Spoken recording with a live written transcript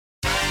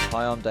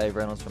Hi, I'm Dave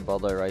Reynolds from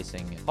Bodlow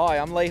Racing. Hi,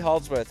 I'm Lee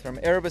Holdsworth from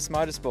Erebus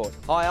Motorsport.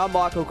 Hi, I'm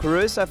Michael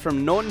Caruso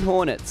from Norton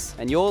Hornets,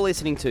 and you're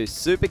listening to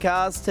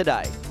Supercars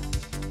Today.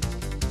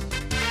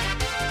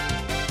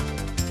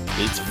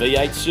 It's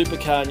V8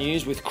 Supercar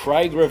News with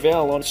Craig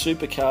Revell on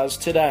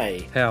Supercars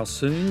Today. How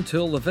soon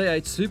till the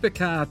V8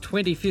 Supercar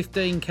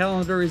 2015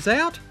 calendar is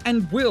out?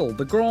 And will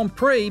the Grand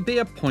Prix be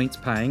a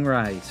points-paying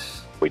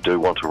race? We do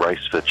want to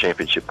race for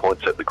championship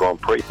points at the Grand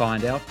Prix.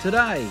 Find out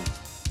today.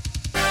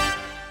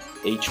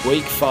 Each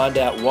week, find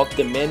out what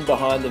the men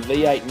behind the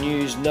V8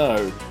 News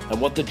know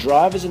and what the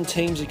drivers and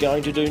teams are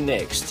going to do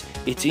next.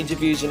 It's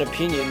interviews and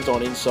opinions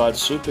on Inside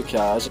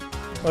Supercars.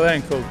 Well, they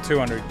don't call it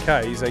 200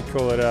 Ks, they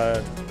call it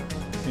a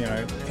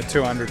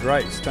 200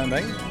 race, don't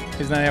they?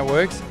 Isn't that how it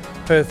works?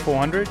 Perth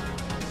 400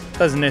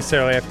 doesn't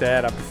necessarily have to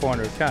add up to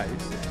 400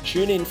 Ks.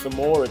 Tune in for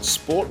more at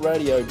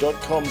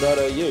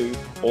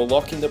sportradio.com.au or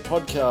lock in the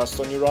podcast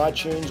on your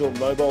iTunes or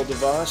mobile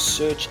device.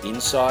 Search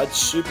Inside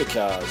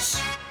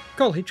Supercars.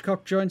 Cole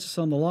Hitchcock joins us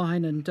on the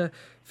line, and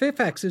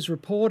Fairfax is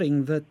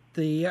reporting that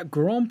the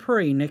Grand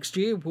Prix next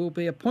year will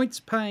be a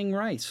points-paying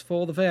race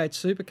for the V8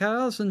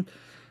 Supercars, and,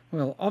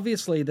 well,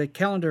 obviously the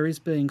calendar is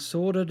being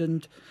sorted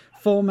and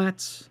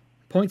formats,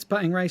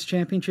 points-paying race,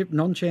 championship,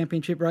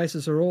 non-championship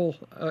races are all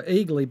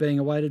eagerly being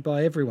awaited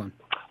by everyone.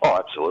 Oh,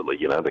 absolutely.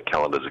 The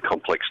calendar's a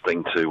complex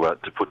thing to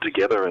put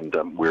together, and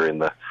we're in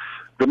the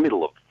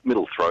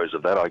middle throes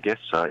of that, I guess.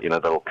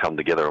 That'll come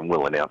together, and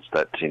we'll announce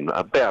that in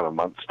about a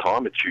month's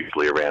time. It's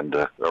usually around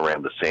the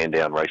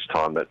Sandown race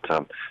time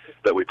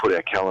that we put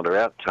our calendar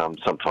out.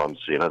 Sometimes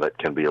that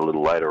can be a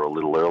little later or a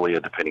little earlier,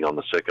 depending on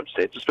the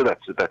circumstances. But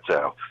that's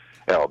our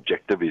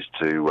objective, is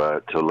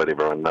to let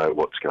everyone know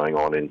what's going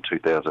on in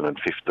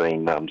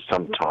 2015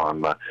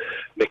 sometime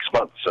next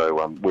month. So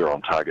we're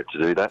on target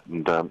to do that,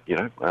 and then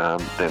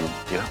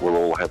we'll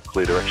all have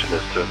clear direction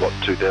as to what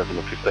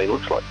 2015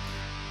 looks like.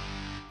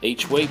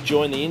 Each week,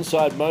 join the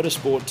Inside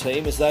Motorsport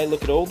team as they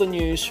look at all the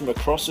news from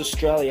across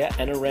Australia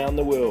and around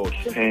the world.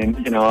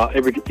 And,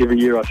 every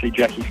year I see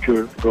Jackie's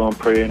tour at the Grand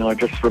Prix, and I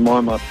just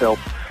remind myself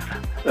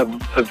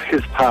of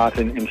his part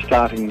in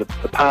starting the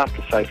path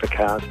to safer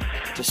cars.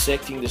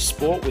 Dissecting the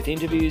sport with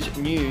interviews,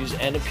 news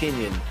and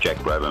opinion. Jack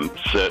Brabham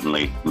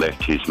certainly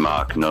left his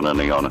mark not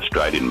only on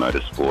Australian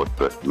motorsport,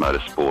 but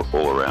motorsport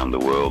all around the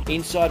world.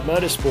 Inside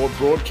Motorsport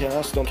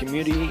broadcast on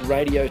community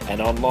radio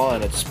and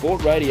online at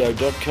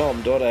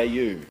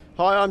sportradio.com.au.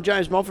 Hi, I'm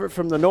James Moffat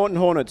from the Norton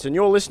Hornets, and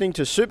you're listening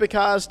to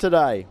Supercars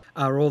Today.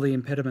 Are all the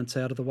impediments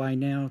out of the way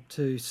now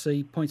to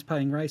see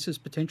points-paying races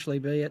potentially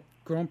be at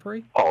Grand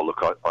Prix? Oh,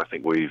 look, I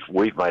think we've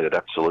made it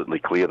absolutely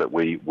clear that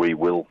we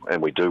will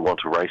and we do want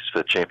to race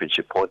for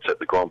championship points at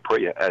the Grand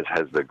Prix, as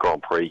has the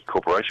Grand Prix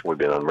Corporation. We've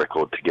been on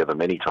record together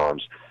many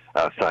times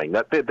saying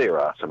that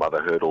there are some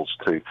other hurdles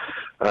to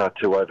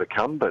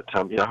overcome, but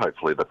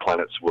hopefully the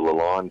planets will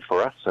align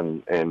for us,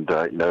 and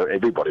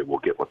everybody will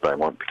get what they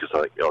want, because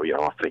I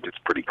think it's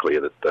pretty clear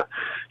that the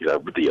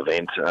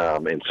event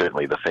and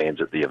certainly the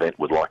fans at the event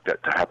would like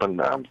that to happen.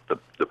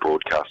 The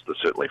broadcaster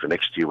certainly for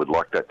next year would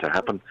like that to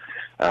happen.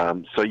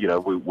 There's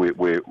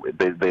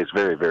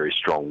very, very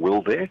strong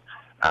will there.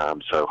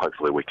 So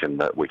hopefully we can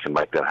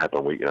make that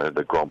happen.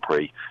 The Grand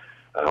Prix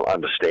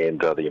understand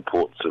the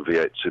importance of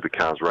V8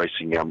 Supercars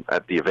racing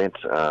at the event.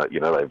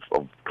 They've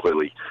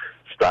clearly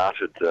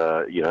started,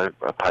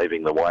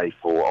 paving the way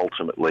for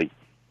ultimately,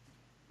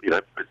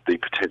 the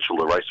potential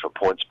to race for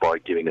points by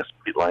giving us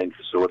pit lane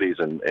facilities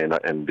and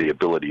the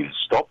ability to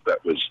stop.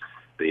 That was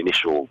the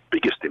initial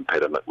biggest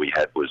impediment we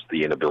had, was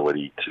the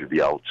inability to be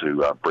able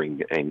to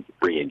bring in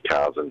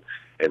cars and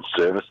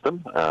service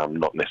them,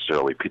 not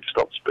necessarily pit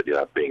stops, but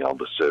being able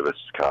to service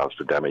cars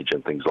for damage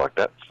and things like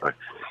that. So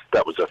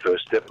that was our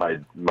first step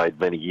made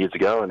many years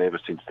ago, and ever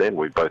since then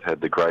we've both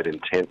had the great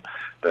intent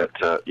that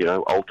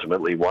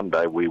ultimately one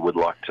day we would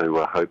like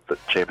to hope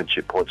that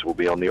championship points will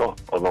be on the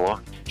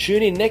line.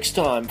 Tune in next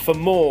time for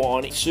more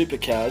on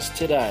Supercars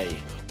Today,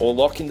 or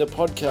lock in the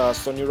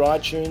podcast on your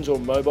iTunes or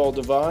mobile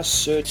device.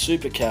 Search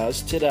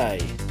Supercars Today.